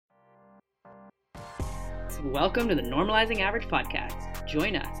Welcome to the Normalizing Average podcast.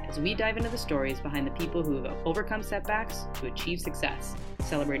 Join us as we dive into the stories behind the people who have overcome setbacks to achieve success,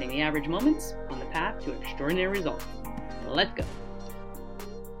 celebrating the average moments on the path to extraordinary results. Let's go.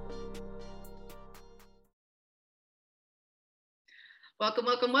 Welcome,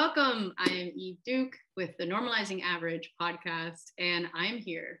 welcome, welcome. I am Eve Duke with the Normalizing Average podcast, and I'm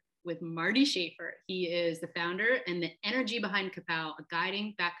here with Marty Schaffer. He is the founder and the energy behind CAPOW, a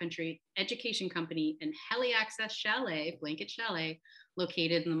guiding backcountry education company and heli access chalet, blanket chalet,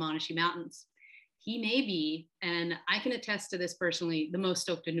 located in the Monashees mountains. He may be, and I can attest to this personally, the most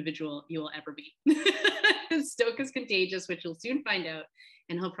stoked individual you will ever be. Stoke is contagious, which you'll soon find out,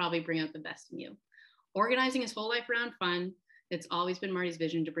 and he'll probably bring out the best in you. Organizing his whole life around fun, it's always been Marty's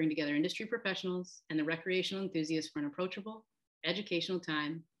vision to bring together industry professionals and the recreational enthusiasts for an approachable, educational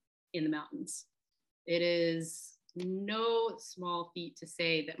time in the mountains. It is no small feat to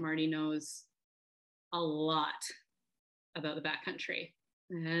say that Marty knows a lot about the backcountry.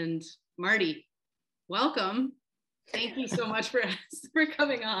 And Marty, welcome. Thank you so much for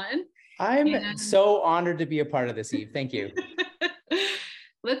coming on. I'm so honored to be a part of this, Eve. Thank you.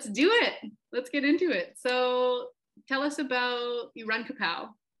 Let's do it. Let's get into it. So tell us about, you run CAPOW.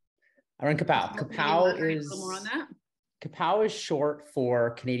 I run CAPOW. CAPOW is short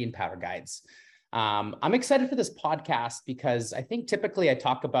for Canadian Powder Guides. I'm excited for this podcast because I think typically I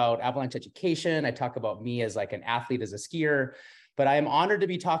talk about avalanche education. I talk about me as like an athlete, as a skier, but I am honored to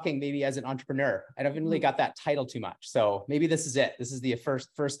be talking maybe as an entrepreneur. I haven't really got that title too much. So maybe this is it. This is the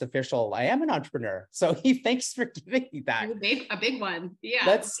first official, I am an entrepreneur. So thanks for giving me that. A big one. Yeah.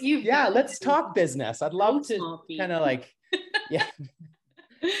 Let's talk business. I'd love to kind of like, yeah.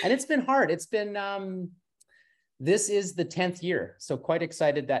 And it's been hard. It's been, this is the 10th year. So quite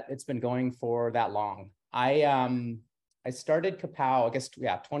excited that it's been going for that long. I started CAPOW,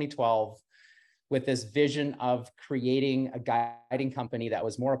 2012, with this vision of creating a guiding company that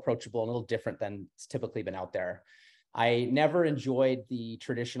was more approachable and a little different than it's typically been out there. I never enjoyed the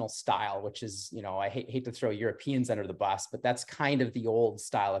traditional style, which is, I hate to throw Europeans under the bus, but that's kind of the old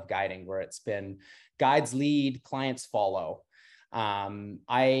style of guiding where it's been guides lead, clients follow.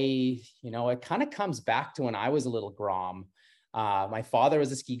 It kind of comes back to when I was a little grom. My father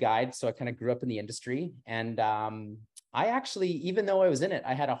was a ski guide, so I kind of grew up in the industry. And I actually, even though I was in it,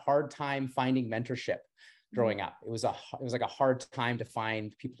 I had a hard time finding mentorship growing up. It was like a hard time to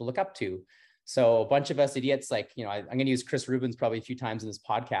find people to look up to. So a bunch of us idiots, I'm going to use Chris Rubens probably a few times in this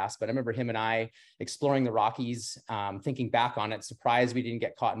podcast, but I remember him and I exploring the Rockies, thinking back on it, surprised we didn't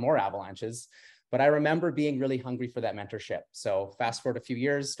get caught in more avalanches. But I remember being really hungry for that mentorship. So fast forward a few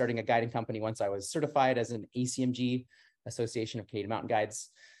years, starting a guiding company once I was certified as an ACMG, Association of Canadian Mountain Guides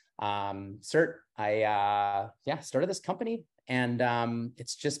cert. I started this company, and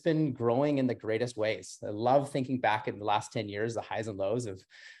it's just been growing in the greatest ways. I love thinking back in the last 10 years, the highs and lows of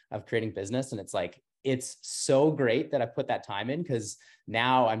creating business. And it's so great that I put that time in, because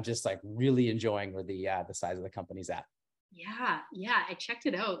now I'm just like really enjoying where the size of the company's at. Yeah, I checked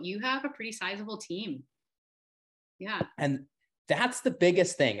it out. You have a pretty sizable team. Yeah. And that's the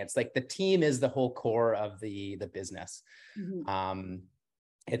biggest thing. It's like the team is the whole core of the business. Mm-hmm.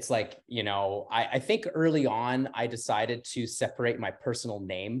 It's like, I think early on, I decided to separate my personal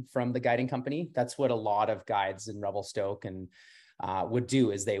name from the guiding company. That's what a lot of guides in Revelstoke and would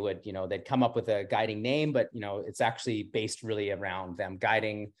do, is they would, they'd come up with a guiding name, but, it's actually based really around them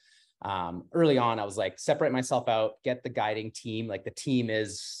guiding. Early on, I was like, separate myself out, get the guiding team. Like the team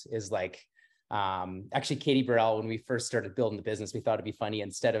is like, actually Katie Burrell, when we first started building the business, we thought it'd be funny.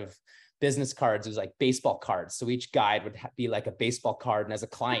 Instead of business cards, it was like baseball cards. So each guide would be like a baseball card. And as a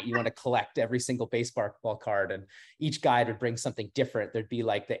client, you want to collect every single baseball card. And each guide would bring something different. There'd be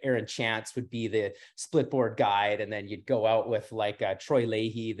like the Aaron Chance would be the split board guide. And then you'd go out with like Troy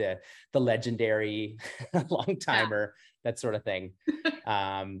Leahy, the legendary long timer, that sort of thing.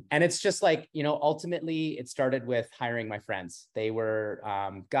 And it's just like, ultimately it started with hiring my friends. They were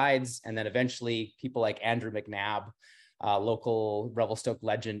guides. And then eventually people like Andrew McNabb, local Revelstoke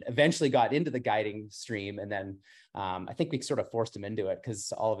legend, eventually got into the guiding stream. And then I think we sort of forced him into it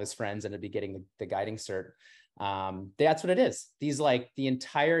because all of his friends ended up getting the guiding cert. That's what it is. These like the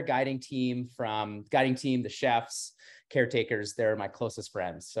entire guiding team, from guiding team, the chefs, caretakers, they're my closest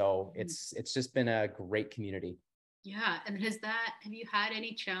friends. So it's just been a great community. Yeah. And have you had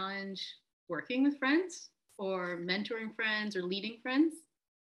any challenge working with friends or mentoring friends or leading friends?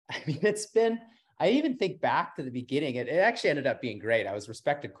 I mean, I even think back to the beginning, it actually ended up being great. I was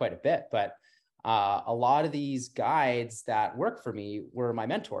respected quite a bit, but a lot of these guides that work for me were my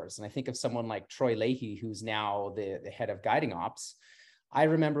mentors. And I think of someone like Troy Leahy, who's now the head of guiding ops. I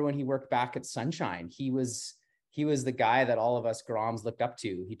remember when he worked back at Sunshine, he was the guy that all of us Groms looked up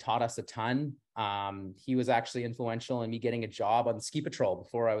to. He taught us a ton. He was actually influential in me getting a job on ski patrol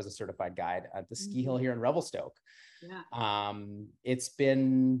before I was a certified guide at the ski hill here in Revelstoke. Yeah.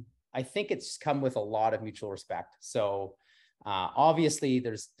 I think it's come with a lot of mutual respect. So obviously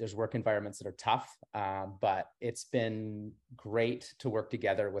there's work environments that are tough, but it's been great to work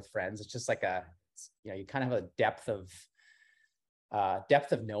together with friends. It's just like you kind of have a depth of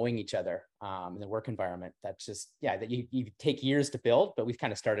knowing each other in the work environment. That's just, that you take years to build, but we've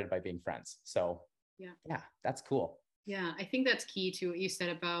kind of started by being friends. So yeah, that's cool. Yeah. I think that's key to what you said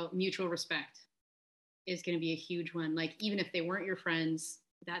about mutual respect is going to be a huge one. Like, even if they weren't your friends,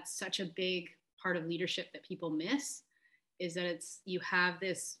 that's such a big part of leadership that people miss, is that you have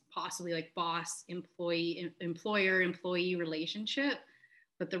this possibly like boss, employer, employee relationship,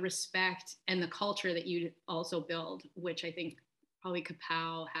 but the respect and the culture that you also build, which I think probably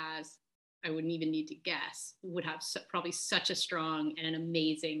CAPOW has, I wouldn't even need to guess, would have probably such a strong and an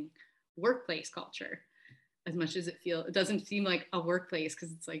amazing workplace culture. As much as it doesn't seem like a workplace,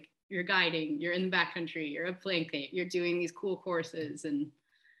 because it's like you're guiding, you're in the backcountry, you're a blanket, you're doing these cool courses. And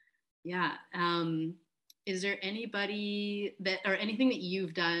is there anybody or anything that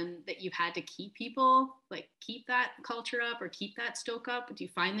you've done that you've had to keep that culture up or keep that stoke up? Do you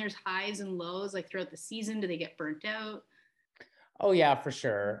find there's highs and lows like throughout the season? Do they get burnt out? Oh yeah, for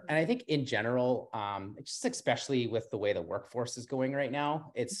sure. And I think in general, just especially with the way the workforce is going right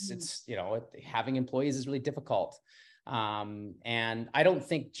now, it's having employees is really difficult. And I don't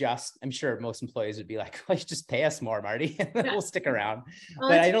think I'm sure most employees would be like, well, you just pay us more, Marty, and then we'll stick around.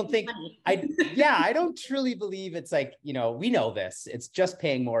 But I don't think, I don't truly believe it's like, we know this, it's just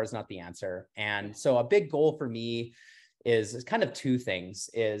paying more is not the answer. And so a big goal for me is kind of two things.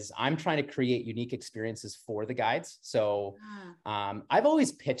 Is I'm trying to create unique experiences for the guides. So I've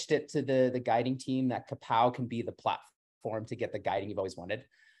always pitched it to the guiding team that CAPOW can be the platform to get the guiding you've always wanted.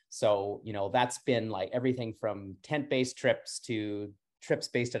 So, that's been like everything from tent-based trips to trips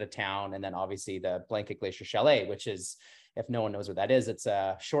based out of town. And then obviously the Blanket Glacier Chalet, which is, if no one knows what that is, it's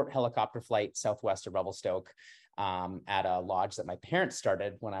a short helicopter flight southwest of Revelstoke at a lodge that my parents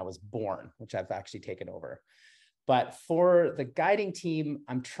started when I was born, which I've actually taken over. But for the guiding team,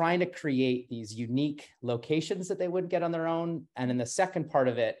 I'm trying to create these unique locations that they wouldn't get on their own. And then the second part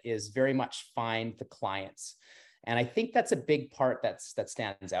of it is very much find the clients. And I think that's a big part that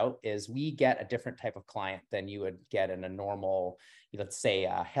stands out, is we get a different type of client than you would get in a normal, let's say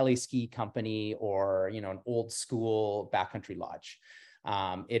a heli ski company or, an old school backcountry lodge.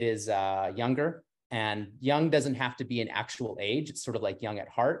 It is younger, and young doesn't have to be an actual age. It's sort of like young at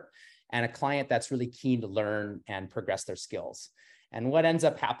heart, and a client that's really keen to learn and progress their skills. And what ends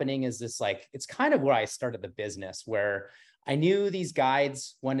up happening is this, it's kind of where I started the business, where I knew these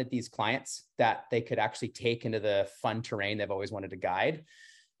guides wanted these clients that they could actually take into the fun terrain they've always wanted to guide.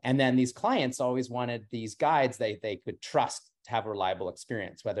 And then these clients always wanted these guides they could trust to have a reliable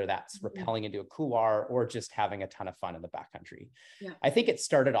experience, whether that's rappelling into a couloir or just having a ton of fun in the backcountry. Yeah. I think it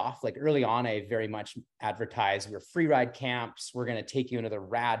started off like early on, I very much advertised we're free ride camps. We're going to take you into the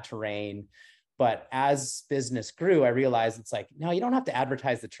rad terrain. But as business grew, I realized it's like, no, you don't have to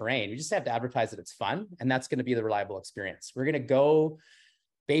advertise the terrain. You just have to advertise that it's fun. And that's going to be the reliable experience. We're going to go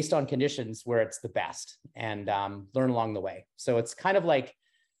based on conditions where it's the best and learn along the way. So it's kind of like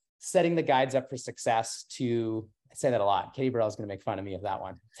setting the guides up for success I say that a lot. Katie Burrell is going to make fun of me of that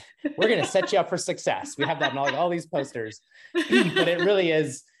one. We're going to set you up for success. We have that in all these posters, but it really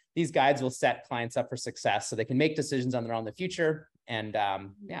is, these guides will set clients up for success so they can make decisions on their own in the future and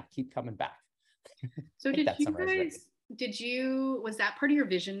keep coming back. So was that part of your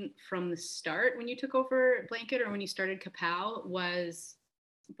vision from the start when you took over Blanket, or when you started CAPOW, was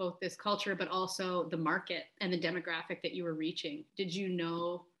both this culture, but also the market and the demographic that you were reaching? Did you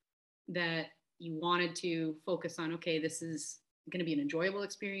know that you wanted to focus on, okay, this is going to be an enjoyable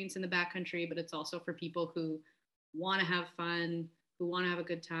experience in the backcountry, but it's also for people who want to have fun, who want to have a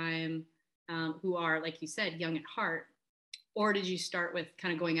good time, who are, like you said, young at heart? Or did you start with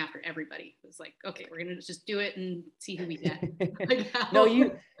kind of going after everybody? It was like, okay, we're going to just do it and see who we get. No,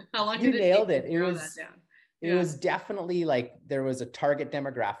 you nailed it. It was definitely like, there was a target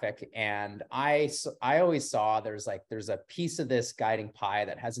demographic. And I always saw there's a piece of this guiding pie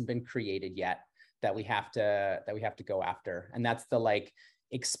that hasn't been created yet that we have to go after. And that's the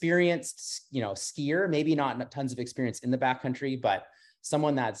experienced, skier, maybe not tons of experience in the backcountry, but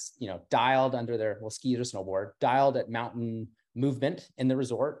someone that's, dialed under their, ski or snowboard, dialed at mountain movement in the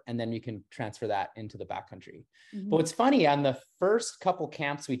resort, and then you can transfer that into the backcountry. Mm-hmm. But what's funny, on the first couple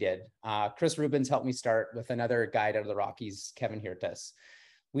camps we did, Chris Rubens helped me start with another guide out of the Rockies, Kevin Hirtas.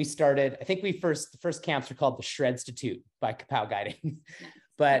 We started, I think the first camps were called the Shreds to Toot by CAPOW Guiding,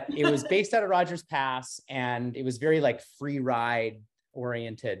 but it was based out of Rogers Pass, and it was very like free ride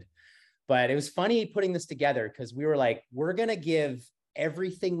oriented. But it was funny putting this together because we were like, we're going to give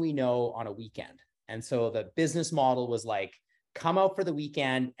everything we know on a weekend. And so the business model was like, come out for the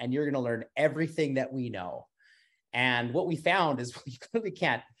weekend and you're going to learn everything that we know. And what we found is you clearly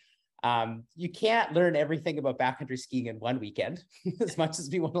can't. You can't learn everything about backcountry skiing in one weekend, as much as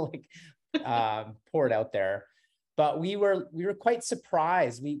we want to like pour it out there. But we were quite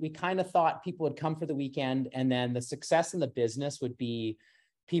surprised. We kind of thought people would come for the weekend, and then the success in the business would be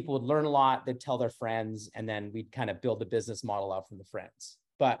people would learn a lot, they'd tell their friends, and then we'd kind of build the business model out from the friends.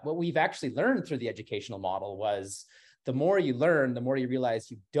 But what we've actually learned through the educational model was the more you learn, the more you realize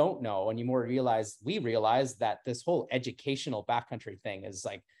you don't know, and we realize that this whole educational backcountry thing is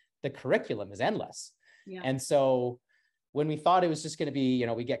like, the curriculum is endless. Yeah. And so when we thought it was just going to be,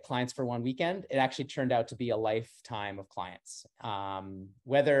 we get clients for one weekend, it actually turned out to be a lifetime of clients.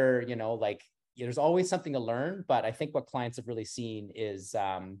 Whether, like there's always something to learn, but I think what clients have really seen is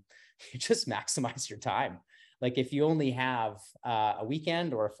you just maximize your time. Like if you only have a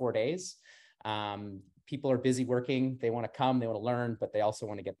weekend or 4 days, people are busy working, they want to come, they want to learn, but they also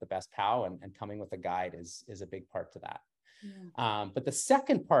want to get the best POW, and coming with a guide is a big part to that. Yeah. But the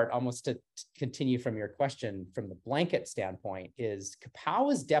second part, almost to continue from your question from the blanket standpoint, is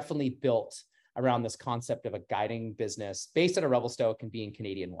CAPOW is definitely built around this concept of a guiding business based out of Revelstoke and being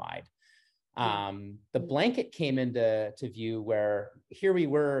Canadian wide. The blanket came into view where here we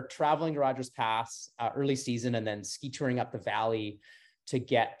were traveling to Rogers Pass early season, and then ski touring up the valley to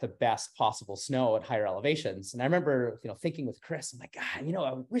get the best possible snow at higher elevations. And I remember, thinking with Chris, I'm like, God,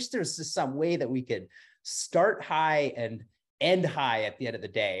 I wish there was just some way that we could start high and end high at the end of the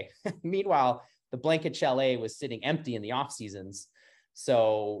day. Meanwhile, the Blanket Chalet was sitting empty in the off seasons.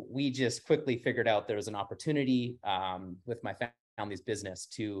 So we just quickly figured out there was an opportunity with my family's business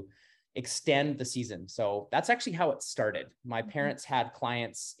to extend the season. So that's actually how it started. My parents had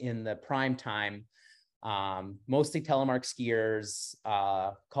clients in the prime time, mostly telemark skiers,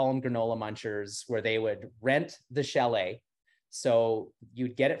 call them granola munchers, where they would rent the chalet. So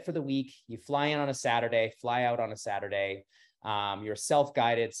you'd get it for the week, you fly in on a Saturday, fly out on a Saturday, you're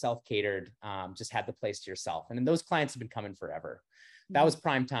self-guided, self-catered, just had the place to yourself. And then those clients have been coming forever. That was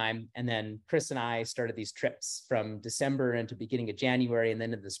prime time. And then Chris and I started these trips from December into beginning of January and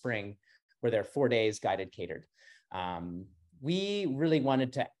then into the spring, where they're 4 days guided, catered. We really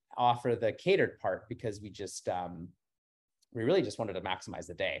wanted to offer the catered part because we really just wanted to maximize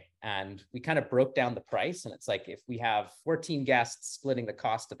the day. And we kind of broke down the price. And it's like, if we have 14 guests splitting the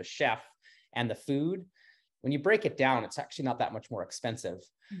cost of a chef and the food, when you break it down, it's actually not that much more expensive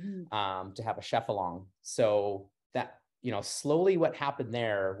to have a chef along. So that, slowly what happened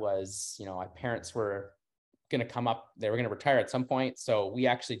there was, my parents were going to come up, they were going to retire at some point. So we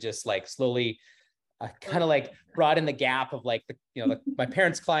actually just like slowly kind of like brought in the gap of like, my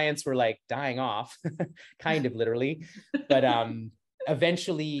parents' clients were like dying off, kind of literally. But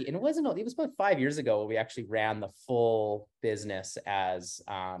eventually, and it was about 5 years ago, we actually ran the full business as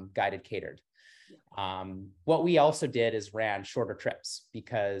guided, catered. What we also did is ran shorter trips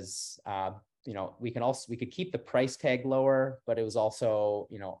because, we could keep the price tag lower, but it was also,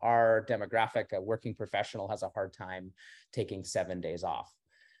 our demographic, a working professional, has a hard time taking 7 days off.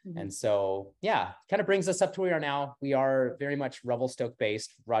 And so, kind of brings us up to where we are now. We are very much Revelstoke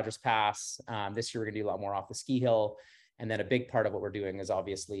based, Rogers Pass. This year, we're going to do a lot more off the ski hill. And then a big part of what we're doing is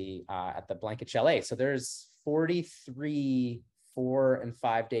obviously at the Blanket Chalet. So there's 43 4 and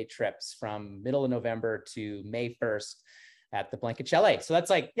 5 day trips from middle of November to May 1st at the Blanket Chalet. So that's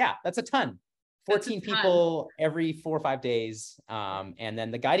like, that's a ton. 14 people every 4 or 5 days. And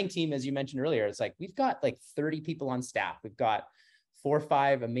then the guiding team, as you mentioned earlier, it's like, we've got like 30 people on staff. We've got 4 or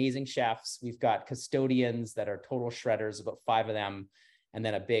 5 amazing chefs. We've got custodians that are total shredders, about 5 of them, and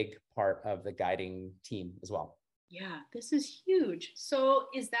then a big part of the guiding team as well. Yeah, this is huge. So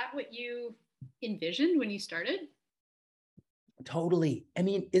is that what you envisioned when you started? Totally. I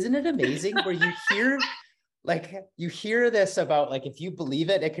mean, isn't it amazing where you hear this about like, if you believe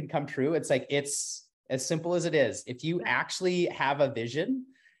it, it can come true. It's like, it's as simple as it is. If you actually have a vision,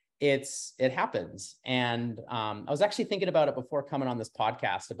 it happens. And I was actually thinking about it before coming on this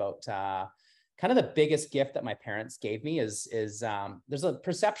podcast about kind of the biggest gift that my parents gave me is there's a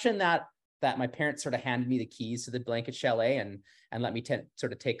perception that that my parents sort of handed me the keys to the Blanket Chalet and let me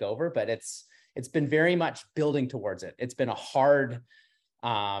sort of take over. But it's been very much building towards it. It's been a hard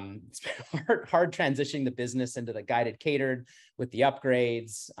transitioning the business into the guided catered with the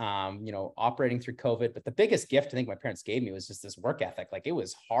upgrades, operating through COVID. But the biggest gift I think my parents gave me was just this work ethic. Like, it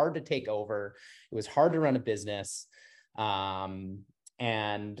was hard to take over. It was hard to run a business.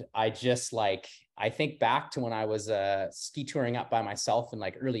 And I just I think back to when I was ski touring up by myself in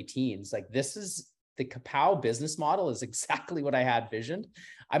like early teens. Like, this is the CAPOW business model is exactly what I had visioned.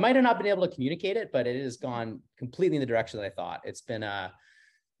 I might have not been able to communicate it, but it has gone completely in the direction that I thought. It's been a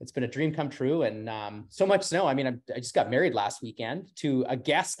dream come true. And so much so, I mean, I just got married last weekend to a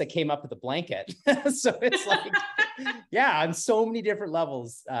guest that came up with a blanket. So it's like, yeah, on so many different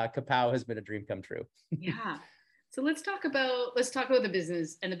levels, CAPOW has been a dream come true. Yeah. So let's talk about the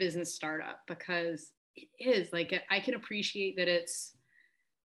business and the business startup, because it is like, I can appreciate that it's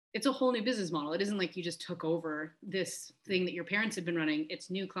a whole new business model. It isn't like you just took over this thing that your parents had been running. It's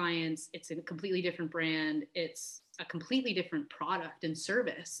new clients. It's a completely different brand. It's a completely different product and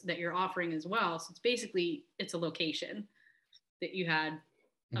service that you're offering as well. So it's a location that you had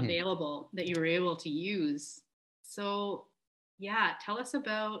available that you were able to use. So yeah, tell us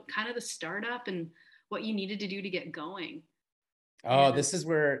about kind of the startup and what you needed to do to get going. Oh, this is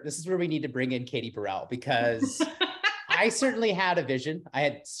where we need to bring in Katie Burrell, because I certainly had a vision. I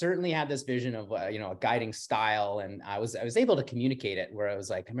had certainly had this vision of, a guiding style. And I was able to communicate it where I was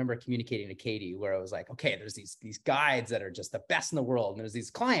like, I remember communicating to Katie where I was like, okay, there's these guides that are just the best in the world. And there's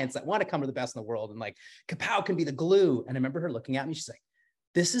these clients that want to come to the best in the world. And like, CAPOW can be the glue. And I remember her looking at me, she's like,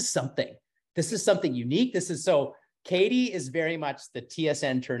 this is something unique. Katie is very much the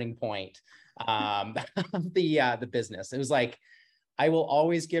TSN turning point of the business. It was like, I will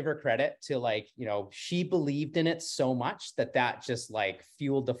always give her credit to she believed in it so much that just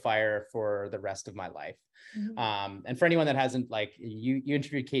fueled the fire for the rest of my life. Mm-hmm. And for anyone that hasn't, you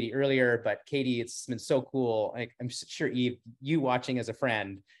interviewed Katie earlier, but Katie, it's been so cool. I'm sure Eve, you watching as a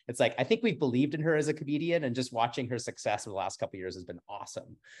friend, it's like, I think we've believed in her as a comedian, and just watching her success over the last couple of years has been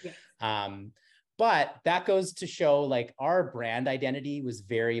awesome. Yeah. But that goes to show our brand identity was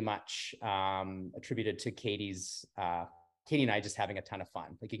very much attributed to Katie and I just having a ton of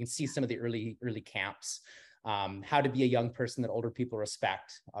fun. You can see some of the early camps, how to be a young person that older people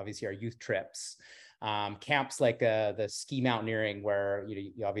respect, obviously our youth trips, camps like the ski mountaineering where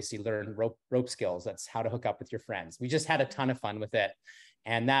you obviously learn rope skills. That's how to hook up with your friends. We just had a ton of fun with it.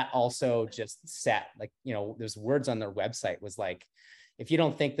 And that also just set there's words on their website was like, if you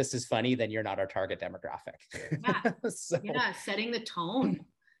don't think this is funny, then you're not our target demographic. Yeah. Setting the tone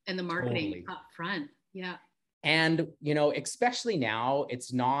and the marketing up front. Yeah. And, especially now,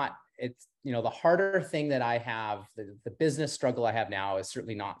 it's the harder thing that I have, the business struggle I have now is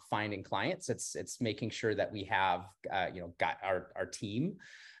certainly not finding clients. It's making sure that we have, got our team.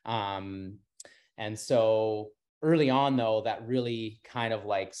 And so early on, though, that really kind of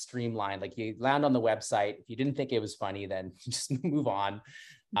streamlined, you land on the website. If you didn't think it was funny, then just move on.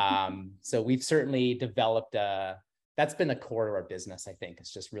 So we've certainly developed that's been the core of our business, I think.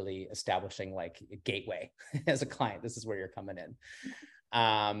 It's just really establishing a gateway as a client. This is where you're coming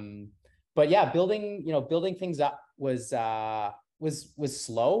in. But yeah, building things up was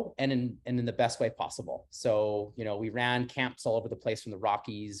slow and in the best way possible. So, we ran camps all over the place from the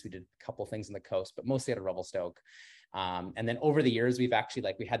Rockies. We did a couple of things on the coast, but mostly at a Revelstoke. And then over the years, we've actually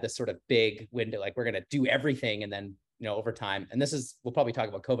we had this sort of big window, we're going to do everything. And then, over time, and we'll probably talk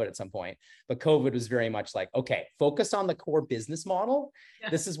about COVID at some point, but COVID was very much okay, focus on the core business model.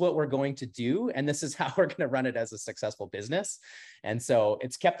 Yeah. This is what we're going to do. And this is how we're going to run it as a successful business. And so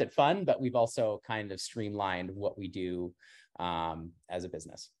it's kept it fun, but we've also kind of streamlined what we do as a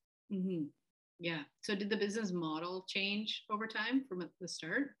business. Mm-hmm. Yeah. So did the business model change over time from the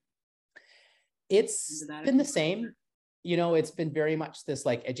start? It's been the same. It's been very much this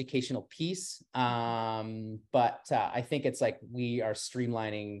educational piece. But I think it's we are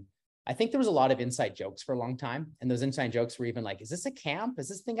streamlining. I think there was a lot of inside jokes for a long time. And those inside jokes were even is this a camp? Is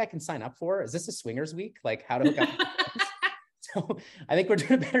this a thing I can sign up for? Is this a swingers week? How to hook up? So I think we're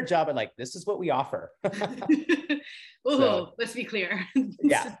doing a better job at this is what we offer. Let's be clear.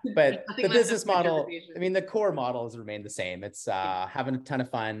 Yeah, but the business model, the core model has remained the same. It's having a ton of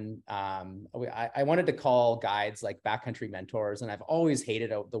fun. I wanted to call guides backcountry mentors, and I've always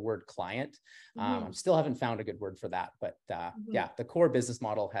hated the word client. I still haven't found a good word for that, but yeah, the core business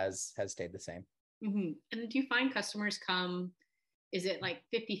model has stayed the same. Mm-hmm. And do you find customers come, is it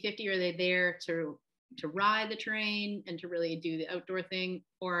 50-50? Are they there to ride the terrain and to really do the outdoor thing?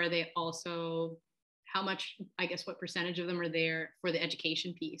 Or are they also, how much, what percentage of them are there for the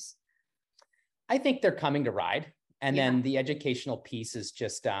education piece? I think they're coming to ride. And then the educational piece is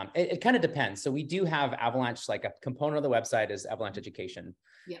just, it kind of depends. So we do have Avalanche, like a component of the website is Avalanche education.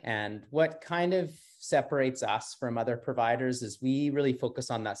 And what kind of separates us from other providers is we really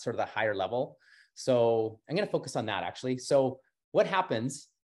focus on that sort of the higher level. So I'm going to focus on that actually. So what happens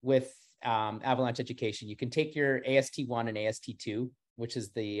with Avalanche education, you can take your AST1 and AST2, which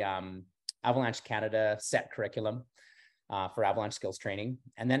is the Avalanche Canada set curriculum for Avalanche skills training.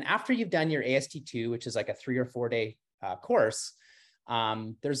 And then after you've done your AST2, which is like a 3 or 4 day course,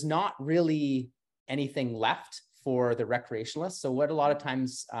 there's not really anything left for the recreationalists. So what a lot of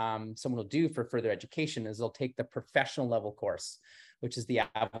times someone will do for further education is they'll take the professional level course, which is the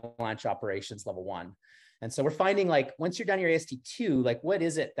Avalanche operations level 1. And so we're finding, like, once you're done your AST2, like, what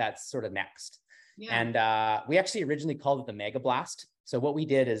is it that's sort of next? And we actually originally called it the Mega Blast. So what we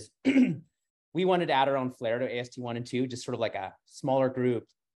did is we wanted to add our own flair to AST1 and 2, just sort of like a smaller group,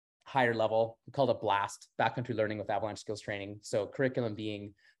 higher level. We called it Blast, Backcountry Learning with Avalanche Skills Training. So curriculum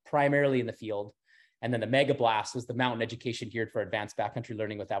being primarily in the field. And then the Mega Blast was the mountain education geared for advanced backcountry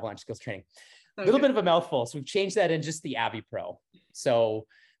learning with Avalanche Skills Training. A little bit of a mouthful. So we've changed that in just the Avi Pro. So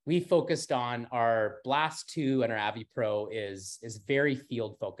we focused on our Blast 2 and our Avi Pro is very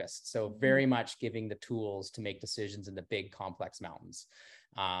field focused. So very much giving the tools to make decisions in the big complex mountains.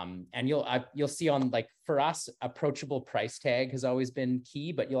 And you'll see on, like, for us, approachable price tag has always been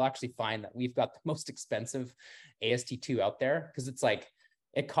key, but you'll actually find that we've got the most expensive AST2 out there because it's like,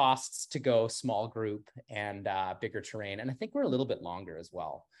 it costs to go small group and bigger terrain. And I think we're a little bit longer as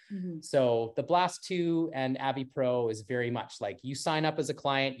well. So the Blast 2 and Avi Pro is very much like you sign up as a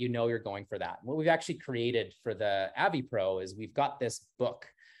client, you know you're going for that. What we've actually created for the Avi Pro is we've got this book.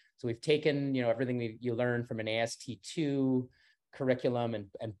 So we've taken, you know, everything you learn from an AST2 curriculum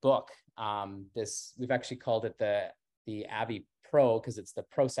and book. We've actually called it the Avi Pro because it's the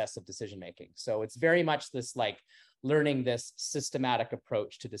process of decision making. So it's very much this, like, learning this systematic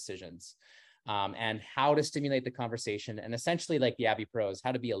approach to decisions and how to stimulate the conversation. And essentially, like the Avi Pro, is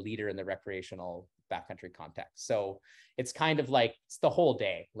how to be a leader in the recreational backcountry context. So it's kind of like, it's the whole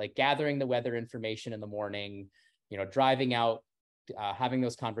day, like gathering the weather information in the morning, you know, driving out, having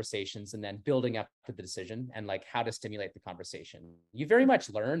those conversations, and then building up to the decision and like how to stimulate the conversation. You very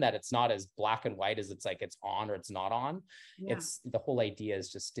much learn that it's not as black and white as it's like it's on or it's not on. It's the whole idea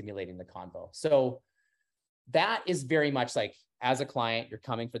is just stimulating the convo. So that is very much like, as a client, you're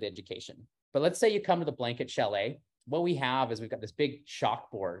coming for the education. But let's say you come to the Blanket Chalet. What we have is we've got this big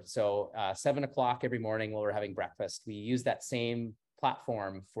chalkboard. So 7 o'clock every morning while we're having breakfast, we use that same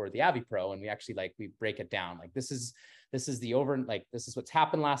platform for the Avi Pro, and we actually, like, we break it down. Like, this is what's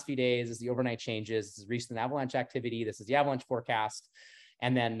happened last few days. This is the overnight changes. This is recent avalanche activity. This is the avalanche forecast.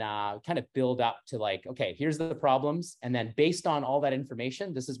 And then kind of build up to, like, okay, here's the problems. And then based on all that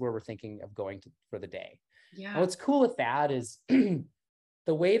information, this is where we're thinking of going for the day. And what's cool with that is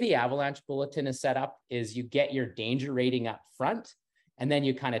the way the avalanche bulletin is set up is you get your danger rating up front, and then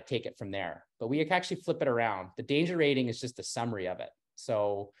you kind of take it from there. But we actually flip it around. The danger rating is just a summary of it.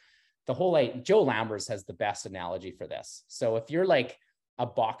 So the whole, like, Joe Lambers has the best analogy for this. So if you're like a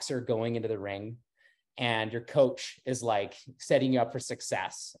boxer going into the ring and your coach is like setting you up for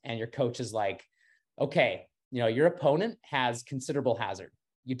success, and your coach is like, okay, you know, your opponent has considerable hazard.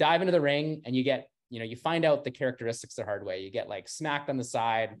 You dive into the ring and you get, you know, you find out the characteristics the hard way. You get, like, smacked on the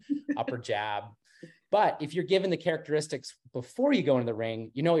side, upper jab. But if you're given the characteristics before you go into the ring,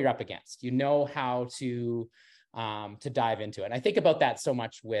 you know what you're up against. You know how to dive into it. And I think about that so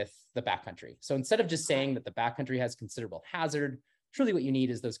much with the backcountry. So instead of just saying that the backcountry has considerable hazard, truly what you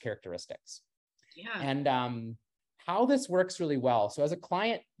need is those characteristics. And how this works really well. So as a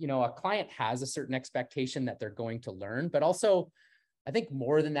client, you know, a client has a certain expectation that they're going to learn, but also, I think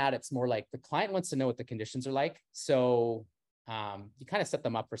more than that, it's more like the client wants to know what the conditions are like. So you kind of set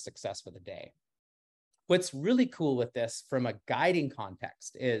them up for success for the day. What's really cool with this from a guiding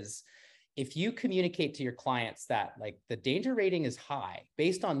context is if you communicate to your clients that, like, the danger rating is high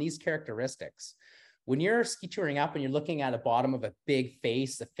based on these characteristics, when you're ski touring up and you're looking at the bottom of a big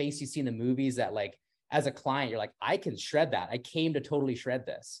face, the face you see in the movies that, like, as a client, you're like, I can shred that. I came to totally shred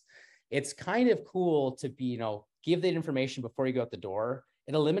this. It's kind of cool to be, you know, give that information before you go out the door.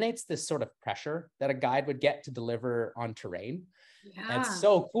 It eliminates this sort of pressure that a guide would get to deliver on terrain. And it's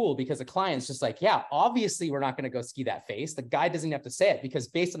so cool because the client's just like, yeah, obviously we're not going to go ski that face. The guide doesn't have to say it because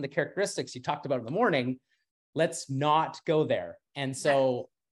based on the characteristics you talked about in the morning, let's not go there. And so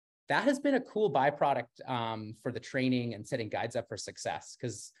that has been a cool byproduct for the training and setting guides up for success.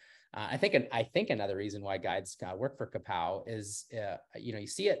 Because I think another reason why guides work for CAPOW is, you know, you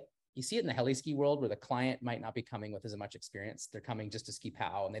see it you see it in the heli ski world where the client might not be coming with as much experience. They're coming just to ski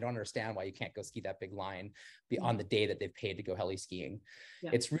POW, and they don't understand why you can't go ski that big line on the day that they've paid to go heli skiing.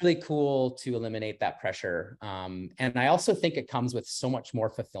 Yeah. It's really cool to eliminate that pressure. And I also think it comes with so much more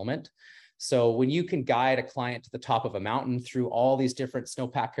fulfillment. So when you can guide a client to the top of a mountain through all these different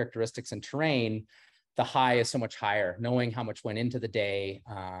snowpack characteristics and terrain, the high is so much higher, knowing how much went into the day,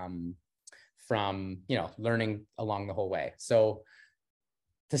 from, you know, learning along the whole way. So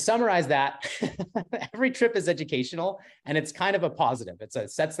to summarize that, every trip is educational, and it's kind of a positive. It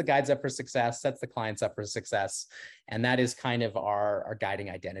sets the guides up for success, sets the clients up for success. And that is kind of our guiding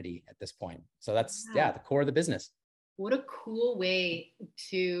identity at this point. So that's, yeah, the core of the business. What a cool way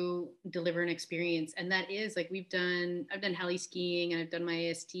to deliver an experience. And that is like, I've done heli skiing and I've done my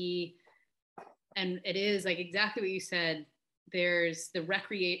AST, and it is like exactly what you said. There's the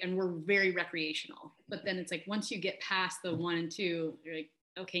and we're very recreational, but then it's like, once you get past the 1 and 2, you're like,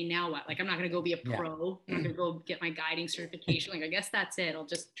 okay, now what? Like, I'm not going to go be a pro. I'm not going to go get my guiding certification. Like, I guess that's it. I'll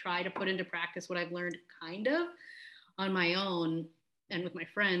just try to put into practice what I've learned kind of on my own and with my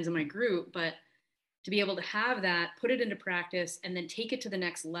friends and my group. But to be able to have that, put it into practice, and then take it to the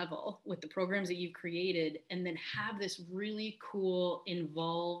next level with the programs that you've created, and then have this really cool,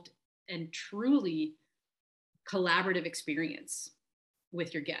 involved, and truly collaborative experience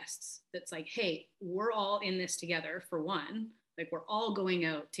with your guests. That's like, hey, we're all in this together, for one. Like, we're all going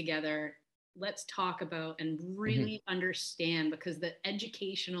out together. Let's talk about and really understand, because the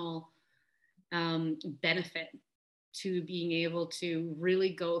educational benefit to being able to really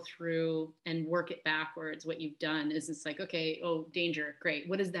go through and work it backwards, what you've done is, it's like, okay, oh, danger, great.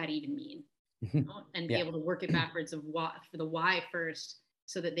 What does that even mean? And be able to work it backwards of for the why first,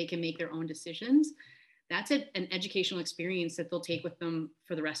 so that they can make their own decisions. That's an educational experience that they'll take with them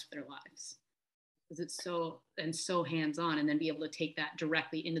for the rest of their lives. Because it's so hands-on, and then be able to take that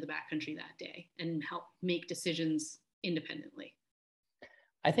directly into the backcountry that day and help make decisions independently.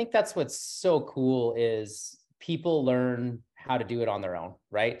 I think that's what's so cool, is people learn how to do it on their own,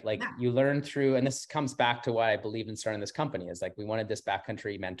 right? Like, you learn through, and this comes back to why I believe in starting this company, is like, we wanted this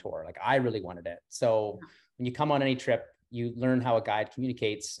backcountry mentor. Like, I really wanted it. So when you come on any trip, you learn how a guide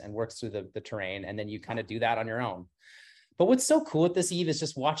communicates and works through the terrain, and then you kind of do that on your own. But what's so cool with this, Eve, is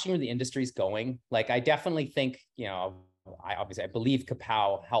just watching where the industry's going. Like, I definitely think, you know, I believe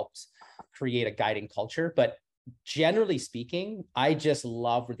CAPOW helped create a guiding culture, but generally speaking, I just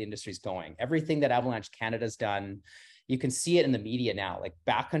love where the industry's going. Everything that Avalanche Canada's done, you can see it in the media now. Like,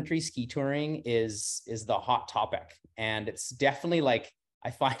 backcountry ski touring is the hot topic. And it's definitely like,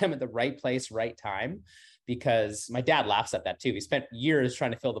 I find I'm at the right place, right time, because my dad laughs at that too. He spent years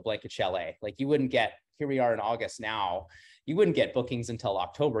trying to fill the Blanket Chalet. Like, you wouldn't get, here we are in August now, you wouldn't get bookings until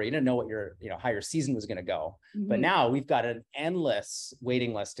October. You didn't know what how your season was going to go. But now we've got an endless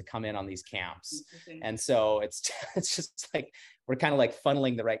waiting list to come in on these camps. And so it's just like, we're kind of like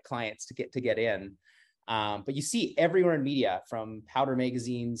funneling the right clients to get in. But you see everywhere in media, from powder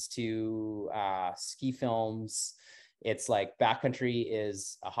magazines to ski films, it's like backcountry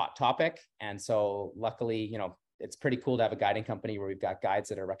is a hot topic. And so luckily, it's pretty cool to have a guiding company where we've got guides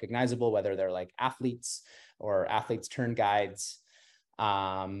that are recognizable, whether they're like athletes or athletes turn guides.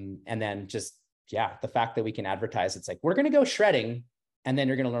 And then just, the fact that we can advertise, it's like, we're going to go shredding, and then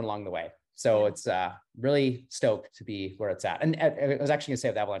you're going to learn along the way. So it's really stoked to be where it's at. And I was actually going to say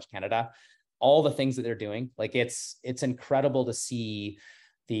with Avalanche Canada, all the things that they're doing, like it's incredible to see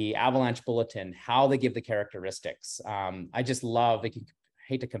the Avalanche Bulletin, how they give the characteristics. I just love, I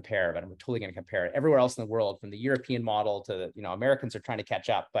hate to compare, but I'm totally going to compare it everywhere else in the world, from the European model to, Americans are trying to catch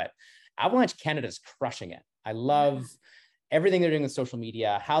up, but Avalanche Canada is crushing it. I love everything they're doing with social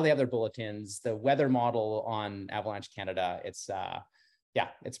media, how they have their bulletins, the weather model on Avalanche Canada. It's,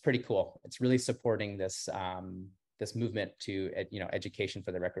 it's pretty cool. It's really supporting this, this movement to, education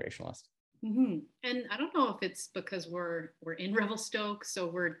for the recreationalist. Mm-hmm. And I don't know if it's because we're in Revelstoke, so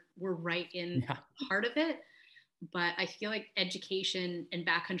we're right in part of it, but I feel like education and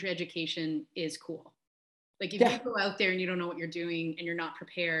backcountry education is cool. Like, if you go out there and you don't know what you're doing and you're not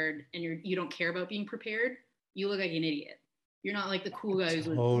prepared and you don't care about being prepared, you look like an idiot. You're not like the cool guy who's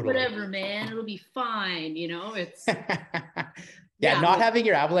like, whatever, man, it'll be fine. It's not having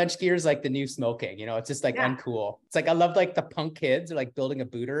your avalanche gear is like the new smoking, it's just like uncool. It's like, I love like the punk kids are like building a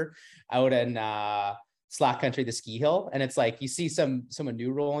booter out in Slack Country, the ski hill. And it's like, you see someone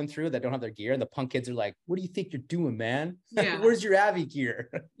new rolling through that don't have their gear, and the punk kids are like, what do you think you're doing, man? Where's your Avi gear?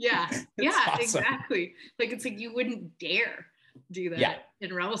 Awesome. Exactly. Like, it's like, you wouldn't dare do that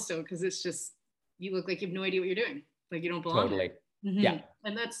in Revelstoke, because it's just, you look like you have no idea what you're doing. Like, you don't belong. Totally. Mm-hmm.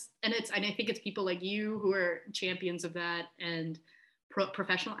 And I think it's people like you who are champions of that, and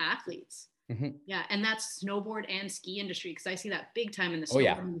professional athletes. Yeah. And that's snowboard and ski industry, because I see that big time in the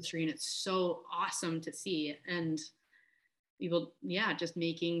snowboard industry, and it's so awesome to see. And people, just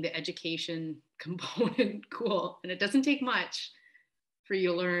making the education component cool. And it doesn't take much for you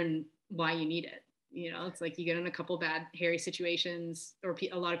to learn why you need it. It's like you get in a couple bad, hairy situations, or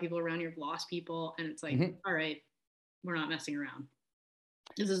a lot of people around you have lost people, and it's like, all right, we're not messing around.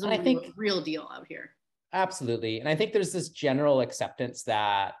 This is a real deal out here. Absolutely. And I think there's this general acceptance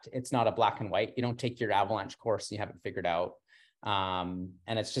that it's not a black and white. You don't take your avalanche course and you haven't figured out. And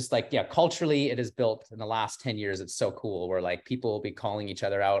it's just like, culturally, it is built in the last 10 years. It's so cool where like people will be calling each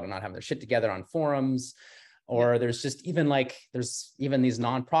other out and not having their shit together on forums. Or there's just even there's even these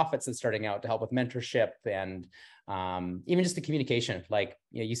nonprofits that's starting out to help with mentorship and even just the communication. Like,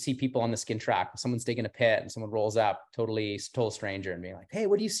 you see people on the skin track, someone's digging a pit and someone rolls up, total stranger, and being like, hey,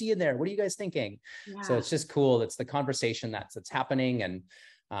 what do you see in there? What are you guys thinking? Yeah. So it's just cool. It's the conversation that's happening. And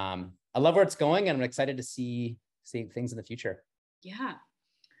I love where it's going. And I'm excited to see things in the future. Yeah.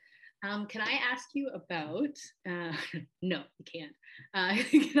 Can I ask you about, no, you can't.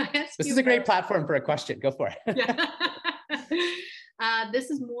 Can I ask this is a great platform for a question. Go for it. This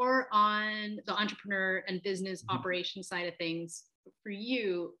is more on the entrepreneur and business operation side of things. For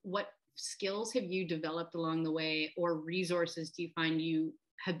you, what skills have you developed along the way, or resources do you find you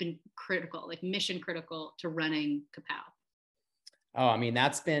have been critical, like mission critical to running CAPOW? Oh, I mean,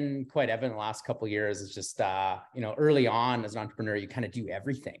 that's been quite evident the last couple of years. It's just, early on as an entrepreneur, you kind of do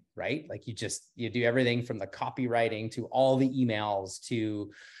everything, right? Like you do everything from the copywriting to all the emails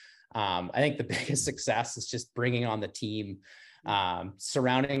to, I think the biggest success is just bringing on the team,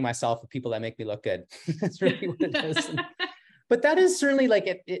 surrounding myself with people that make me look good. That's really what it is. But that is certainly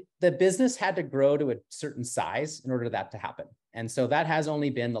like the business had to grow to a certain size in order for that to happen. And so that has only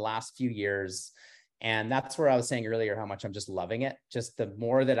been the last few years. And that's where I was saying earlier how much I'm just loving it. Just the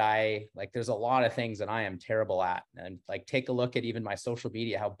more that there's a lot of things that I am terrible at. And like, take a look at even my social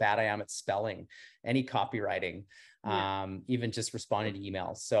media, how bad I am at spelling, any copywriting, even just responding to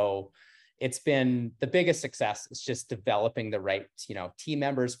emails. So it's been the biggest success is just developing the right, team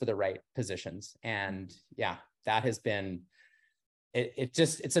members for the right positions. And that has been,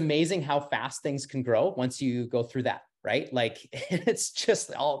 it's amazing how fast things can grow once you go through that. Right? Like it's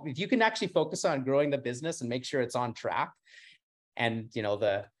just if you can actually focus on growing the business and make sure it's on track, and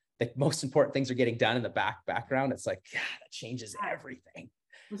the most important things are getting done in the background, it's like, that changes everything.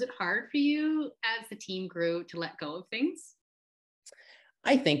 Was it hard for you as the team grew to let go of things?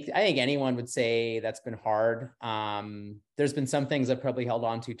 I think anyone would say that's been hard. There's been some things I've probably held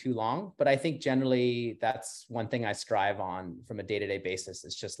on to too long, but I think generally that's one thing I strive on from a day-to-day basis.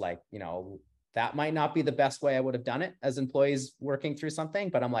 It's just like, that might not be the best way I would have done it as employees working through something,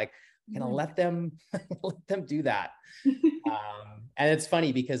 but I'm like, I'm gonna let them do that. And it's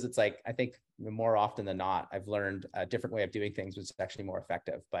funny because it's like, I think more often than not, I've learned a different way of doing things, which is actually more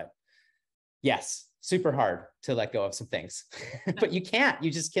effective. But yes, super hard to let go of some things, but you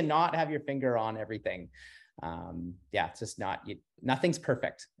just cannot have your finger on everything. It's just nothing's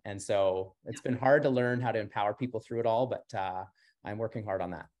perfect. And so it's been hard to learn how to empower people through it all, but I'm working hard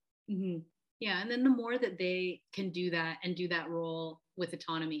on that. Mm-hmm. Yeah. And then the more that they can do that and do that role with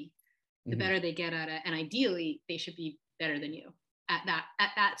autonomy, the better they get at it. And ideally they should be better than you at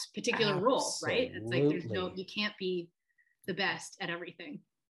that particular role, right? It's like, you can't be the best at everything.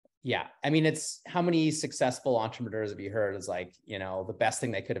 Yeah. I mean, it's how many successful entrepreneurs have you heard is like, the best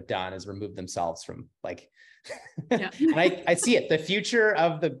thing they could have done is remove themselves from like, and I see it. The future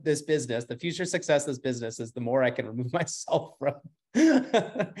of this business, the future success of this business is the more I can remove myself from.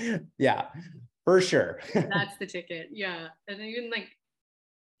 Yeah, for sure. That's the ticket. Yeah. And even like,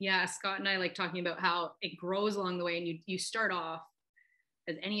 Scott and I like talking about how it grows along the way, and you start off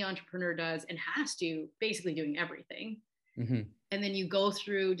as any entrepreneur does and has to, basically doing everything. And then you go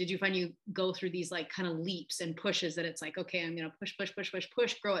through, did you find you go through these like kind of leaps and pushes that it's like, okay, I'm going to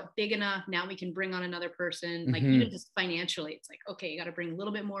push, grow it big enough. Now we can bring on another person. Like even just financially, it's like, okay, you got to bring a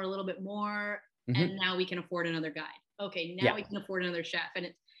little bit more. And now we can afford another guide. Okay. Now we can afford another chef, and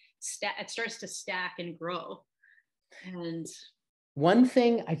it starts to stack and grow. And one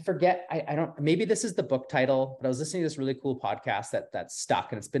thing I forget, I don't, maybe this is the book title, but I was listening to this really cool podcast that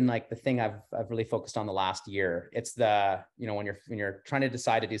stuck, and it's been like the thing I've really focused on the last year. It's when you're trying to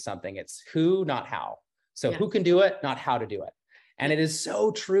decide to do something, it's who, not how. So who can do it, not how to do it. And it is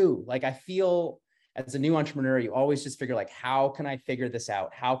so true. Like I feel as a new entrepreneur, you always just figure like, how can I figure this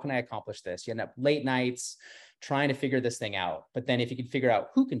out? How can I accomplish this? You end up late nights trying to figure this thing out. But then if you can figure out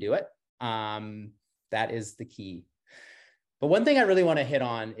who can do it, that is the key. But one thing I really want to hit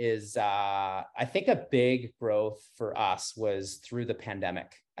on is I think a big growth for us was through the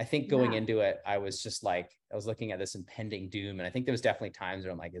pandemic. I think going into it, I was just like, I was looking at this impending doom. And I think there was definitely times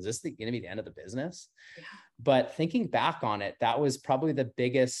where I'm like, is this going to be the end of the business? Yeah. But thinking back on it, that was probably the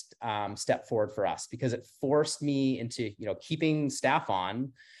biggest step forward for us, because it forced me into, keeping staff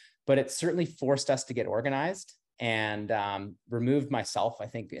on, but it certainly forced us to get organized and removed myself, I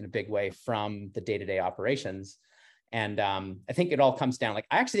think, in a big way from the day-to-day operations. And I think it all comes down, like,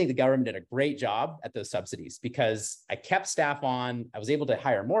 I actually think the government did a great job at those subsidies, because I kept staff on, I was able to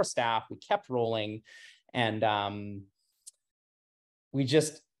hire more staff, we kept rolling, and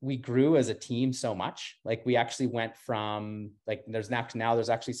we grew as a team so much. Like, we actually went from, like, there's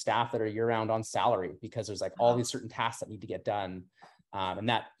actually staff that are year-round on salary, because there's like all these certain tasks that need to get done. And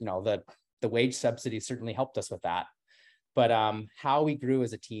that, the wage subsidy certainly helped us with that. But how we grew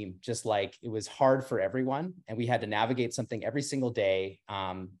as a team, just like, it was hard for everyone, and we had to navigate something every single day.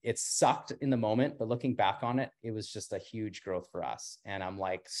 It sucked in the moment, but looking back on it, it was just a huge growth for us. And I'm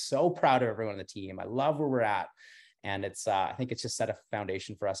like so proud of everyone on the team. I love where we're at. And it's, I think it's just set a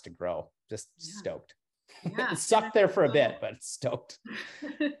foundation for us to grow. Just stoked. It sucked there for a bit, but it's stoked.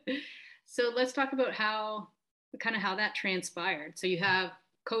 So let's talk about how that transpired. So you have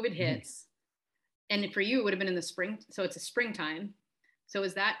COVID hits. And for you, it would have been in the spring. So it's a springtime. So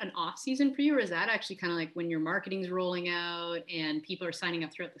is that an off season for you? Or is that actually kind of like when your marketing's rolling out and people are signing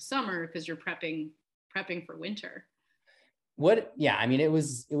up throughout the summer because you're prepping for winter? Yeah, I mean, it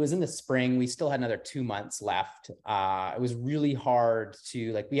was in the spring. We still had another 2 months left. It was really hard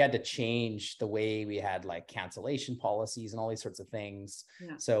to, like, we had to change the way we had like cancellation policies and all these sorts of things.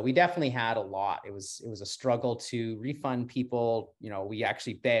 Yeah. So we definitely had a lot. It was a struggle to refund people. We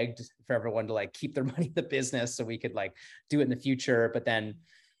actually begged for everyone to like keep their money in the business so we could like do it in the future. But then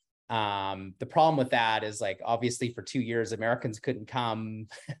the problem with that is, like, obviously for 2 years, Americans couldn't come.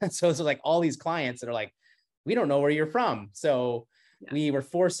 So it's like all these clients that are like, we don't know where you're from. So we were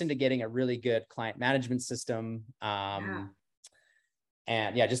forced into getting a really good client management system. And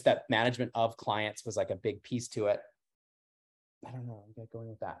just that management of clients was like a big piece to it. I don't know, I'm going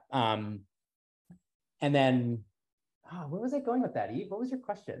with that. And then, where was I going with that, Eve? What was your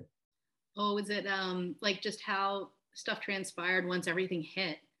question? Oh, is it like just how stuff transpired once everything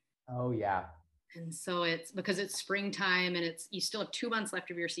hit? Oh yeah. And so it's because it's springtime and you still have 2 months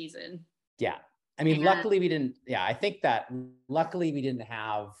left of your season. Yeah. I mean, luckily we didn't, I think that luckily we didn't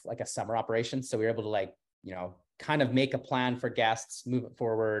have like a summer operation. So we were able to like, kind of make a plan for guests, move it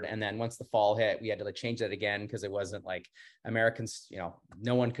forward. And then once the fall hit, we had to like change that again, because it wasn't like Americans,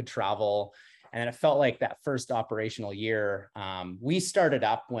 no one could travel. And it felt like that first operational year, we started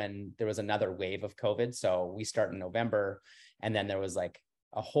up when there was another wave of COVID. So we started in November, and then there was like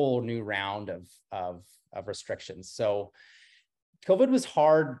a whole new round of restrictions. So COVID was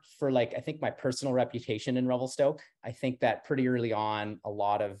hard for, like, I think my personal reputation in Revelstoke. I think that pretty early on, a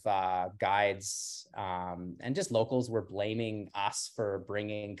lot of guides and just locals were blaming us for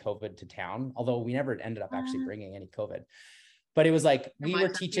bringing COVID to town, although we never ended up actually bringing any COVID. But it was like we were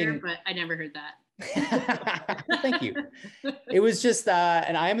teaching. But I never heard that. Thank you. It was just,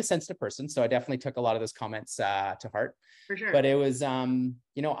 and I am a sensitive person, so I definitely took a lot of those comments to heart. For sure. But it was, I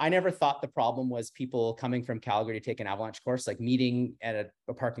never thought the problem was people coming from Calgary to take an avalanche course, like meeting at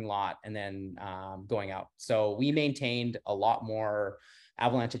a parking lot and then going out. So we maintained a lot more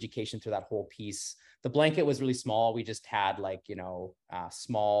avalanche education through that whole piece. The blanket was really small. We just had like,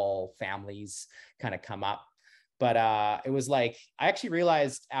 small families kind of come up. But it was like, I actually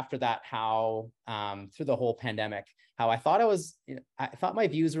realized after that how through the whole pandemic, how I thought I thought my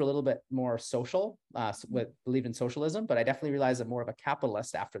views were a little bit more social, believed in socialism, but I definitely realized I'm more of a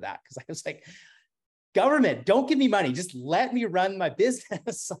capitalist after that. Because I was like, government, don't give me money. Just let me run my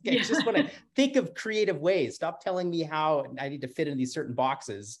business. I just want to think of creative ways. Stop telling me how I need to fit in these certain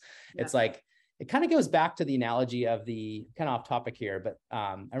boxes. Yeah. It's like, it kind of goes back to the analogy of the, kind of off topic here, but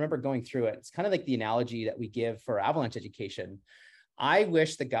I remember going through it. It's kind of like the analogy that we give for avalanche education. I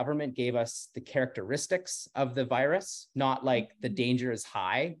wish the government gave us the characteristics of the virus, not like the danger is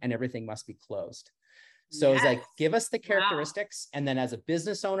high and everything must be closed. So it's like, give us the characteristics. And then as a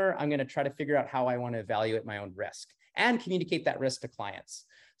business owner, I'm going to try to figure out how I want to evaluate my own risk and communicate that risk to clients.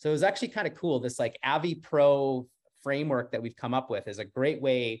 So it was actually kind of cool. This like Avi Pro framework that we've come up with is a great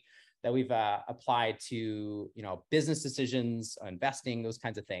way that we've applied to, business decisions, investing, those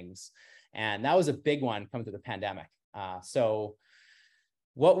kinds of things. And that was a big one coming through the pandemic. So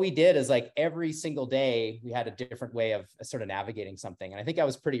what we did is like every single day we had a different way of sort of navigating something. And I think I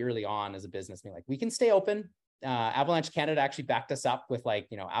was pretty early on as a business being like, we can stay open, Avalanche Canada actually backed us up with like,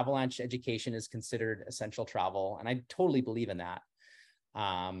 avalanche education is considered essential travel. And I totally believe in that.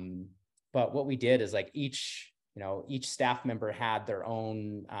 But what we did is like each staff member had their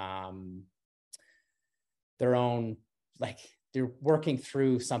own, like they're working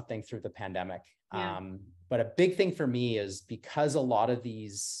through something through the pandemic. Yeah. But a big thing for me is because a lot of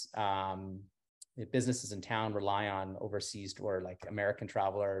these businesses in town rely on overseas or like American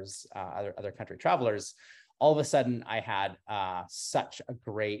travelers, other country travelers, all of a sudden I had such a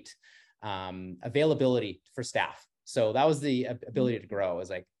great availability for staff. So that was the ability to grow. Is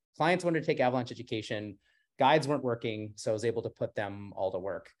like clients wanted to take avalanche education, guides weren't working, so I was able to put them all to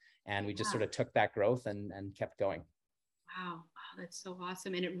work. And we just sort of took that growth and kept going. Wow. Oh, that's so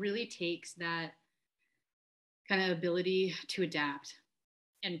awesome. And it really takes that kind of ability to adapt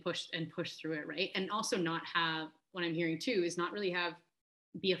and push through it, right? And also not have, what I'm hearing too, is not really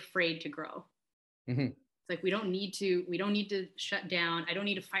be afraid to grow. Mm-hmm. It's like, we don't need to shut down. I don't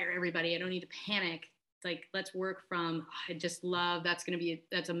need to fire everybody. I don't need to panic. It's like, let's work from, I just love, that's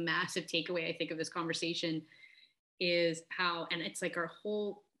a massive takeaway, I think, of this conversation, is how, and it's like our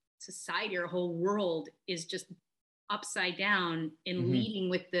whole society, our whole world is just upside down in mm-hmm. leading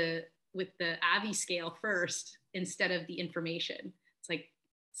with the Avi scale first instead of the information. It's like,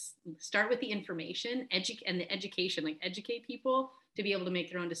 start with the information, and the education, like educate people to be able to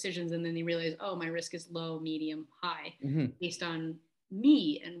make their own decisions. And then they realize, oh, my risk is low, medium, high, mm-hmm. based on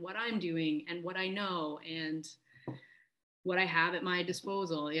me and what I'm doing and what I know and what I have at my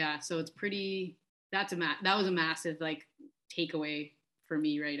disposal. Yeah. So it's that was a massive like takeaway for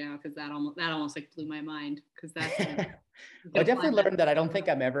me right now, because that almost like blew my mind, because that's I definitely learned that I don't think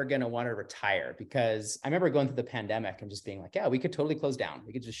I'm ever going to want to retire, because I remember going through the pandemic and just being like, yeah, we could totally close down.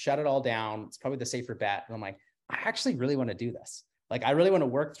 We could just shut it all down. It's probably the safer bet. And I'm like, I actually really want to do this. Like, I really want to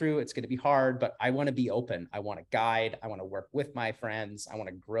work through. It's going to be hard, but I want to be open. I want to guide. I want to work with my friends. I want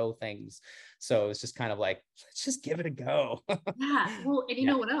to grow things. So it's just kind of like, let's just give it a go. Yeah. Well, and you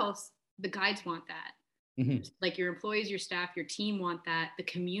know what else? The guides want that. Mm-hmm. Like your employees, your staff, your team want that. The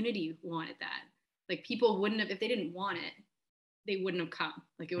community wanted that. Like, people wouldn't have, if they didn't want it, they wouldn't have come.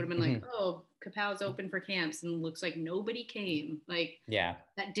 Like, it would have been like, oh, CAPOW's open for camps, and looks like nobody came. Like, yeah,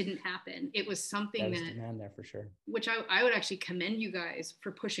 that didn't happen. It was something that demand there for sure. Which I would actually commend you guys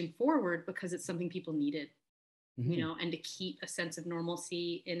for pushing forward, because it's something people needed, and to keep a sense of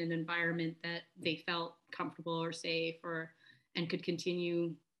normalcy in an environment that they felt comfortable or safe and could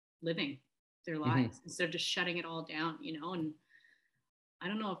continue living their lives instead of just shutting it all down, and I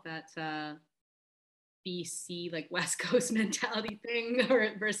don't know if that's BC, like West Coast mentality thing, or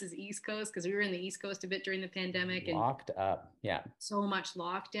versus East Coast, because we were in the East Coast a bit during the pandemic and locked up. Yeah. So much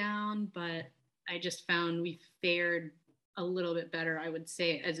lockdown, but I just found we fared a little bit better, I would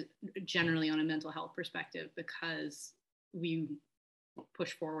say, as generally on a mental health perspective, because we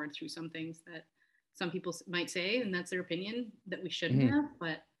push forward through some things that some people might say, and that's their opinion, that we shouldn't have,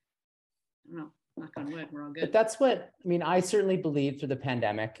 but I don't know. Knock on wood, we're all good. But that's what, I mean, I certainly believe through the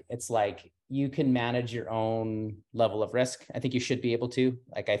pandemic, it's like you can manage your own level of risk. I think you should be able to.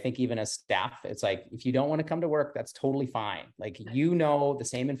 Like, I think even as staff, it's like, if you don't want to come to work, that's totally fine. Like, the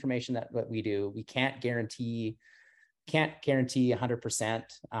same information that we do. We can't guarantee 100%,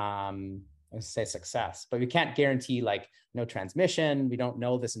 let's say success, but we can't guarantee like no transmission. We don't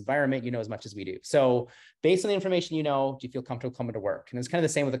know this environment, as much as we do. So based on the information, do you feel comfortable coming to work? And it's kind of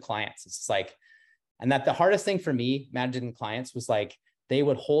the same with the clients. It's like, and that the hardest thing for me managing clients was like, they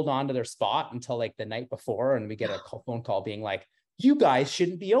would hold on to their spot until like the night before. And we get a phone call being like, you guys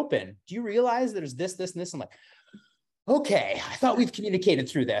shouldn't be open. Do you realize there's this, this, and this? I'm like, okay, I thought we've communicated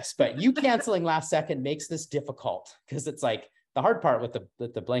through this, but you canceling last second makes this difficult, because it's like the hard part with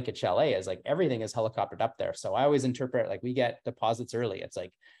the Blanket Chalet is like everything is helicoptered up there. So I always interpret like we get deposits early. It's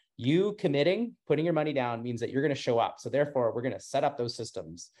like you committing, putting your money down means that you're going to show up. So therefore we're going to set up those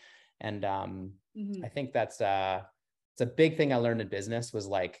systems. And I think that's it's a big thing I learned in business was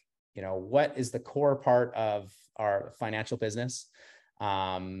like, what is the core part of our financial business?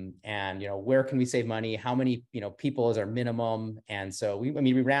 And, where can we save money? How many, people is our minimum? And so we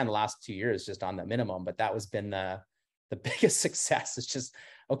ran the last 2 years just on the minimum, but that was been the biggest success. It's just,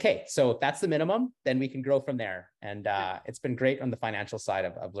 okay, so if that's the minimum, then we can grow from there. And it's been great on the financial side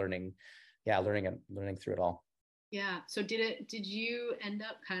of learning through it all. Yeah. So did you end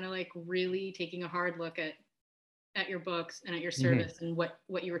up kind of like really taking a hard look at your books and at your service and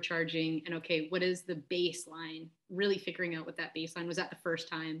what you were charging, and okay, what is the baseline, really figuring out what that baseline was? That the first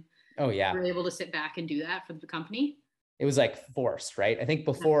time you were able to sit back and do that for the company? It was like forced, right? I think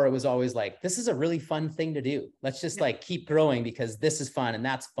before it was always like, this is a really fun thing to do. Let's just like keep growing because this is fun and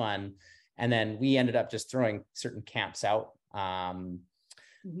that's fun. And then we ended up just throwing certain camps out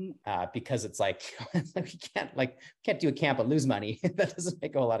because it's like, we can't do a camp and lose money. That doesn't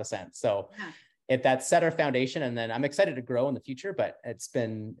make a whole lot of sense. So that set our foundation, and then I'm excited to grow in the future, but it's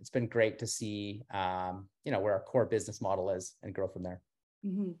been great to see, where our core business model is and grow from there.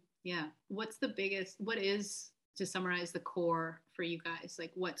 Yeah. What is, to summarize, the core for you guys?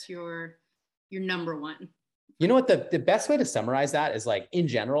 Like, what's your number one? You know what, the best way to summarize that is, like, in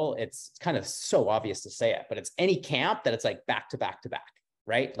general, it's kind of so obvious to say it, but it's any camp that it's like back to back to back,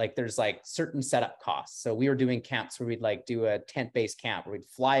 right? Like there's like certain setup costs. So we were doing camps where we'd like do a tent-based camp where we'd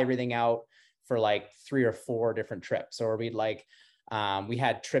fly everything out for like 3 or 4 different trips, or we'd like, we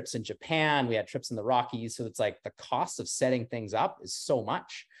had trips in Japan, we had trips in the Rockies. So it's like the cost of setting things up is so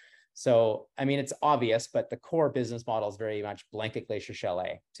much. So, I mean, it's obvious, but the core business model is very much Blanket Glacier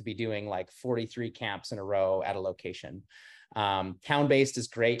Chalet, to be doing like 43 camps in a row at a location. Town-based is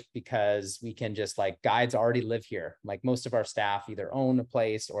great because we can just, like, guides already live here. Like most of our staff either own a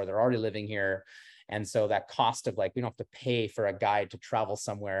place or they're already living here. And so that cost of, like, we don't have to pay for a guide to travel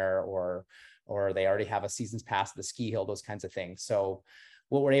somewhere, or they already have a season's pass at the ski hill, those kinds of things. So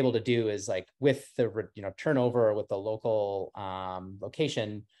what we're able to do is, like, with the, turnover with the local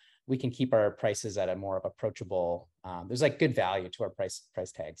location, we can keep our prices at a more of approachable, there's like good value to our price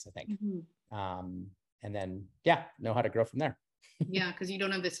tags, I think. And then, know how to grow from there. Yeah, because you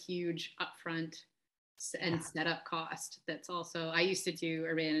don't have this huge upfront and setup cost. That's also, I used to do,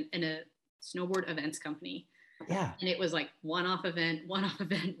 I ran in a snowboard events company. Yeah. And it was like one-off event.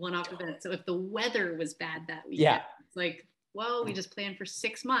 So if the weather was bad that weekend, it's like, well, we just planned for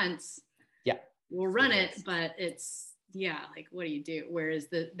 6 months. Yeah. We'll run it, but it's, like, what do you do? Whereas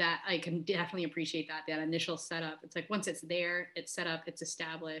that I can definitely appreciate that initial setup. It's like, once it's there, it's set up, it's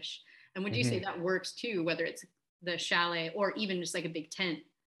established. And would you say that works too, whether it's the chalet or even just like a big tent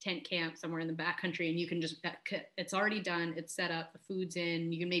camp somewhere in the backcountry, and you can just, it's already done, it's set up, the food's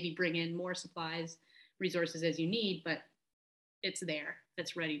in, you can maybe bring in more supplies, resources as you need, but it's there,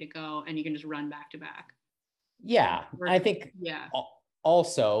 it's ready to go, and you can just run back to back. Yeah, I think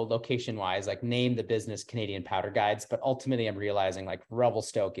also location wise, like, name the business Canadian Powder Guides, but ultimately I'm realizing, like,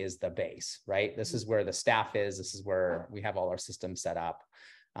 Revelstoke is the base, right? This is where the staff is. This is where we have all our systems set up.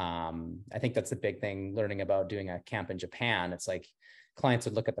 I think that's the big thing, learning about doing a camp in Japan. It's like clients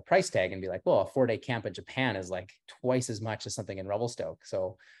would look at the price tag and be like, well, a 4-day camp in Japan is like twice as much as something in Revelstoke.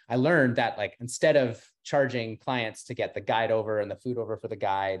 So I learned that, like, instead of charging clients to get the guide over and the food over for the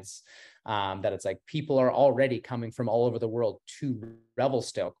guides, that it's like people are already coming from all over the world to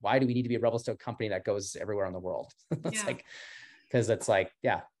Revelstoke. Why do we need to be a Revelstoke company that goes everywhere in the world? It's like, because it's like,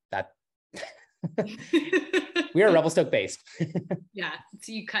 that we are Revelstoke based.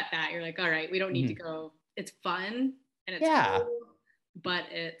 So you cut that. You're like, all right, we don't need to go. It's fun and it's cool, but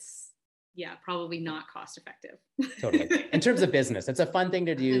it's probably not cost effective. Totally. In terms of business, it's a fun thing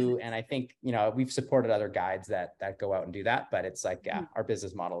to do. And I think, we've supported other guides that go out and do that, but it's like, our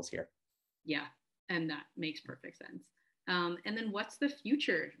business model is here. Yeah. And that makes perfect sense. And then what's the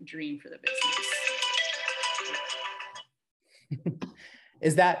future dream for the business?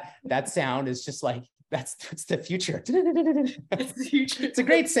 Is that sound is just like, that's the future. It's a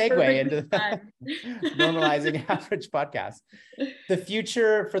great segue into the Normalizing Average podcast. The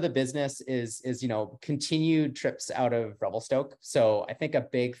future for the business is continued trips out of Revelstoke. So I think a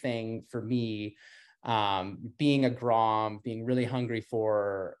big thing for me, being a Grom, being really hungry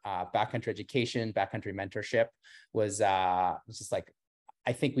for backcountry education, backcountry mentorship, was just like,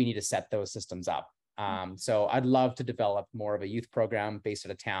 I think we need to set those systems up. So I'd love to develop more of a youth program based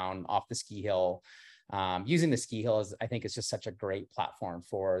out of town, off the ski hill. Using the ski hill is, I think, is just such a great platform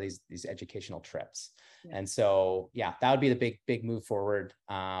for these educational trips. And so, that would be the big move forward.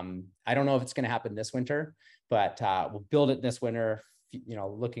 I don't know if it's going to happen this winter, but we'll build it this winter,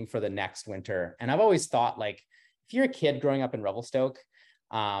 looking for the next winter. And I've always thought, like, if you're a kid growing up in Revelstoke,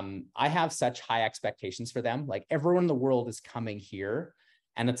 I have such high expectations for them. Like, everyone in the world is coming here.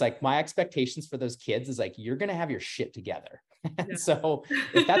 And it's like, my expectations for those kids is like, you're going to have your shit together. So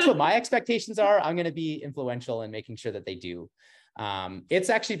if that's what my expectations are, I'm going to be influential in making sure that they do. It's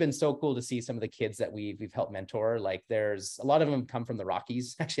actually been so cool to see some of the kids that we've helped mentor. Like, there's a lot of them come from the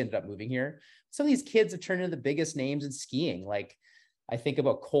Rockies, actually ended up moving here. Some of these kids have turned into the biggest names in skiing. Like, I think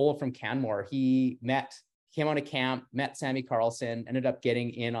about Cole from Canmore. He came on a camp, met Sammy Carlson, ended up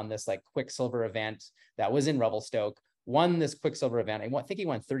getting in on this like Quicksilver event that was in Revelstoke, won this Quicksilver event. I think he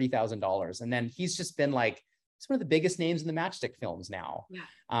won $30,000. And then he's just been like it's one of the biggest names in the matchstick films now. Yeah.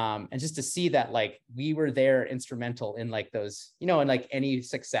 And just to see that, like, we were there instrumental in like those, you know, in like any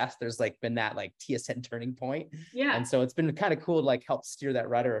success, there's like been that like TSN turning point. Yeah. And so it's been kind of cool to like help steer that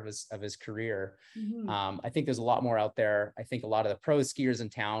rudder of his career. I think there's a lot more out there. I think a lot of the pro skiers in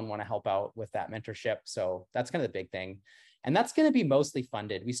town want to help out with that mentorship. So that's kind of the big thing. And that's going to be mostly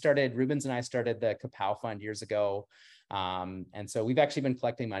funded. Rubens and I started the CAPOW Fund years ago. And so we've actually been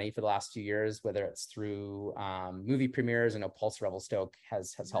collecting money for the last few years, whether it's through movie premieres. I know Pulse Rebel Stoke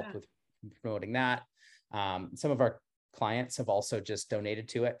has helped with promoting that. Some of our clients have also just donated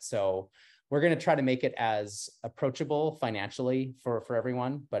to it. So we're going to try to make it as approachable financially for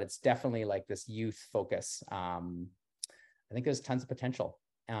everyone, but it's definitely like this youth focus. I think there's tons of potential.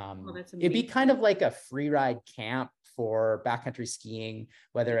 It'd be kind of like a free ride camp for backcountry skiing,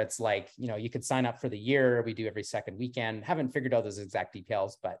 whether it's like, you know, you could sign up for the year. We do every second weekend. Haven't figured out those exact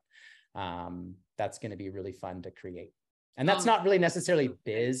details, but that's going to be really fun to create. And that's not really necessarily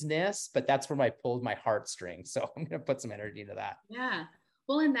business, but that's where I pulled my heartstrings. So I'm going to put some energy into that. Yeah.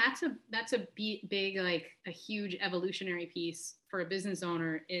 Well, and that's a big, like a huge evolutionary piece for a business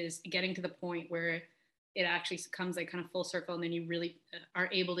owner, is getting to the point where it actually comes like kind of full circle, and then you really are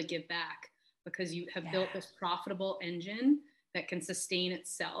able to give back because you have built this profitable engine that can sustain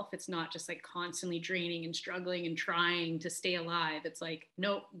itself. It's not just like constantly draining and struggling and trying to stay alive. It's like,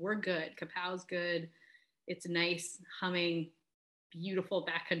 nope, we're good. CAPOW's good. It's a nice, humming, beautiful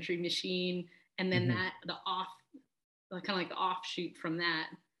backcountry machine. And then the offshoot from that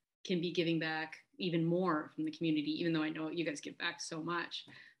can be giving back even more from the community, even though I know you guys give back so much.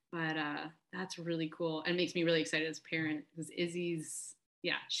 But that's really cool, and makes me really excited as a parent, because Izzy's,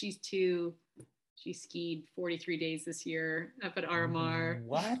 she's 2. She skied 43 days this year up at RMR.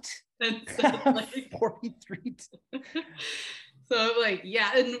 What? So, like, 43. So I'm like,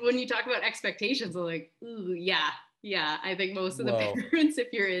 and when you talk about expectations, I'm like, ooh, I think most of the parents,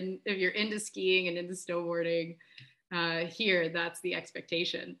 if you're into skiing and into snowboarding, here, that's the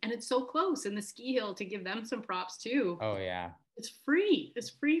expectation. And it's so close in the ski hill, to give them some props too. Oh yeah. It's free. It's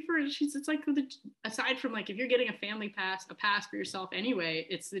free for, it's like, aside from like, if you're getting a pass for yourself anyway,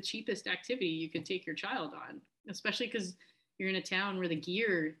 it's the cheapest activity you could take your child on, especially because you're in a town where the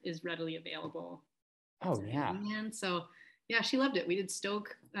gear is readily available. Oh yeah. And so, she loved it. We did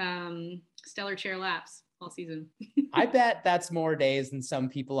Stoke stellar chair laps all season. I bet that's more days than some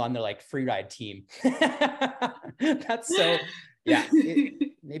people on their like free ride team. That's so,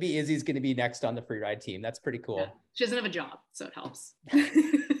 maybe Izzy's going to be next on the free ride team. That's pretty cool. She doesn't have a job, so it helps.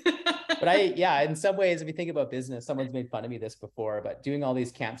 But in some ways, if you think about business, someone's made fun of me this before, but doing all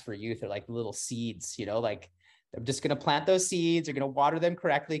these camps for youth are like little seeds, you know, like I'm just going to plant those seeds. You're going to water them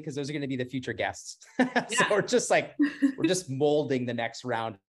correctly, because those are going to be the future guests. So we're just molding the next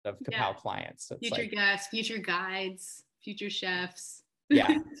round of CAPOW clients. So future guests, future guides, future chefs,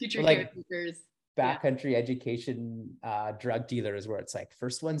 future caretakers. Backcountry education drug dealers, where it's like,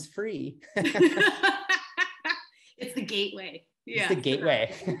 first one's free. It's the gateway. It's the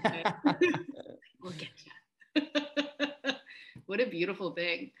gateway. We'll get you. What a beautiful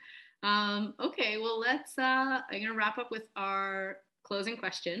thing. Okay, well, I'm going to wrap up with our closing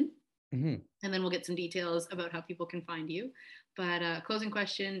question, and then we'll get some details about how people can find you. But closing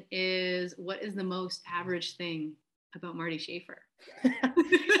question is, what is the most average thing about Marty Schaffer?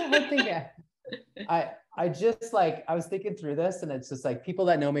 I just like, I was thinking through this, and it's just like, people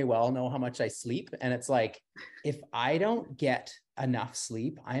that know me well know how much I sleep. And it's like, if I don't get enough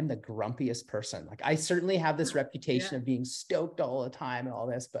sleep, I am the grumpiest person. Like, I certainly have this reputation of being stoked all the time and all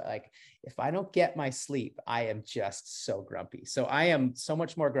this, but like, if I don't get my sleep, I am just so grumpy. So I am so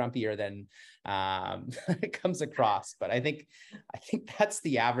much more grumpier than it comes across. But I think that's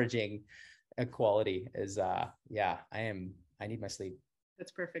the averaging quality is, I need my sleep.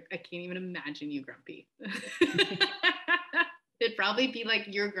 That's perfect. I can't even imagine you grumpy. It'd probably be like,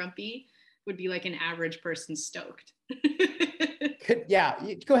 your grumpy would be like an average person stoked.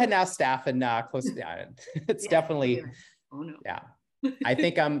 Go ahead and ask staff and close it down. It's definitely, oh no. Yeah. I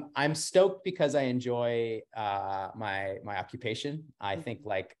think I'm stoked because I enjoy my occupation. I think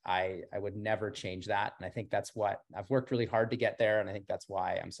like I would never change that. And I think that's what I've worked really hard to get there. And I think that's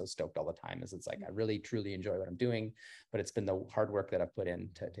why I'm so stoked all the time, is it's like, I really truly enjoy what I'm doing, but it's been the hard work that I've put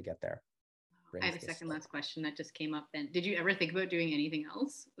in to get there. I have a second last question that just came up then. Did you ever think about doing anything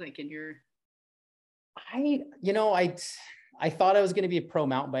else? Like in your... I thought I was going to be a pro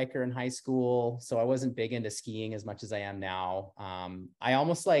mountain biker in high school, so I wasn't big into skiing as much as I am now.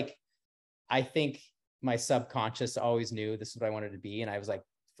 I think my subconscious always knew this is what I wanted to be. And I was like,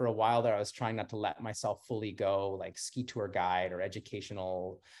 for a while there, I was trying not to let myself fully go like ski tour guide or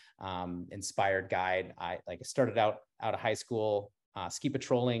educational inspired guide. I started out of high school, ski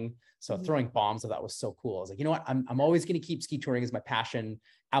patrolling. So throwing bombs, I thought was so cool. I was like, you know what? I'm always going to keep ski touring as my passion.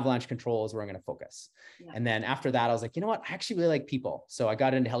 Avalanche control is where I'm going to focus. Yeah. And then after that, I was like, you know what? I actually really like people. So I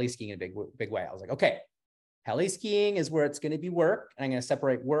got into heli skiing in a big way. I was like, okay, heli skiing is where it's going to be work. And I'm going to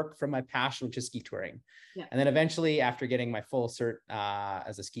separate work from my passion, which is ski touring. Yeah. And then eventually, after getting my full cert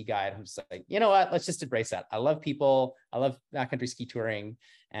as a ski guide, I'm just like, you know what? Let's just embrace that. I love people. I love backcountry ski touring.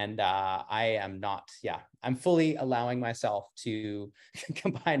 And I'm fully allowing myself to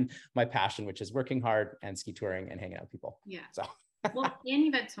combine my passion, which is working hard, and ski touring and hanging out with people. Yeah. So, well, and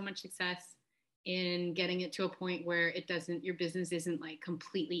you've had so much success in getting it to a point where your business isn't like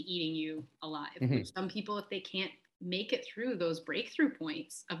completely eating you alive. Mm-hmm. Some people, if they can't make it through those breakthrough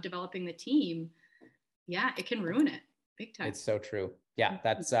points of developing the team, yeah, it can ruin it big time. It's so true. Yeah,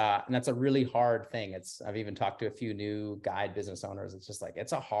 that's a really hard thing. I've even talked to a few new guide business owners. It's just like,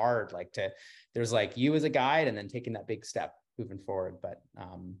 it's a hard, there's like you as a guide and then taking that big step moving forward. But I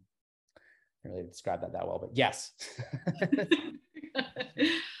can't really describe that well, but yes.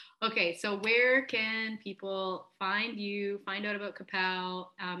 Okay, so where can people find you, find out about CAPOW,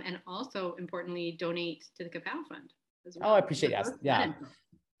 and also importantly, donate to the CAPOW Fund as well? Oh, I appreciate it. Yeah.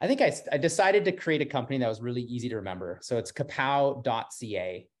 I think I decided to create a company that was really easy to remember. So it's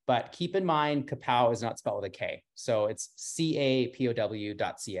capow.ca, but keep in mind, CAPOW is not spelled with a K. So it's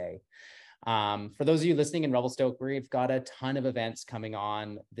capow.ca. For those of you listening in Revelstoke, we've got a ton of events coming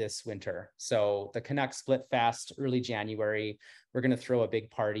on this winter. So the Canuck Split Fest, early January, we're going to throw a big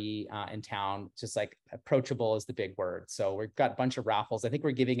party in town, just like approachable is the big word. So we've got a bunch of raffles. I think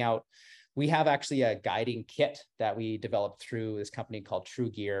we have actually a guiding kit that we developed through this company called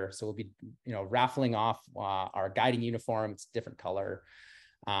True Gear. So we'll be, raffling off our guiding uniform. It's a different color.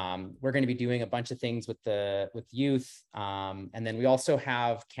 We're going to be doing a bunch of things with youth. And then we also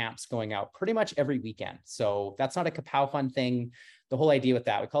have camps going out pretty much every weekend. So that's not a CAPOW Fund thing. The whole idea with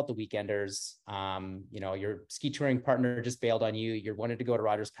that, we call it the Weekenders. Your ski touring partner just bailed on you. You wanted to go to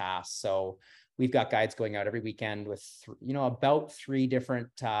Rogers Pass. So we've got guides going out every weekend with, about three different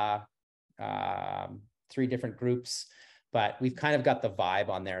groups, but we've kind of got the vibe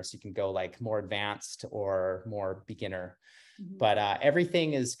on there. So you can go like more advanced or more beginner. But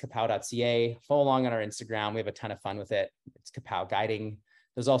everything is capow.ca. Follow along on our Instagram. We have a ton of fun with it. It's CAPOW Guiding.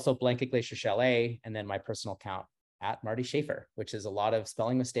 There's also Blanket Glacier Chalet, and then my personal account at Marty Schaffer, which is a lot of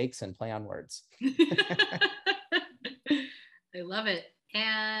spelling mistakes and play on words. I love it.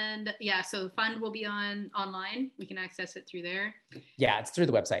 And yeah, so the fund will be online. We can access it through there. Yeah, it's through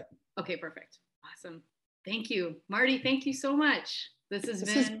the website. Okay, perfect. Awesome. Thank you, Marty. Thank you so much. This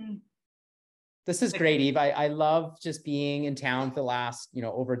is great, Eve. I love just being in town for the last,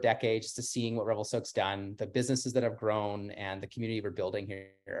 over a decade, just to seeing what Revelstoke's done, the businesses that have grown, and the community we're building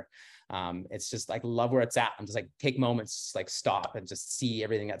here. It's just like, love where it's at. I'm just like, take moments, like stop and just see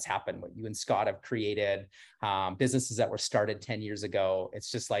everything that's happened, what you and Scott have created, businesses that were started 10 years ago. It's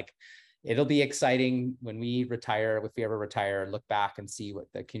just like, it'll be exciting when we retire, if we ever retire, and look back and see what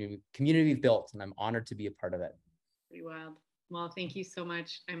the community we've built. And I'm honored to be a part of it. Pretty wild. Well, thank you so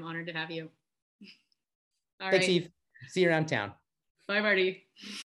much. I'm honored to have you. Thanks, Eve. See you around town. Bye, Marty.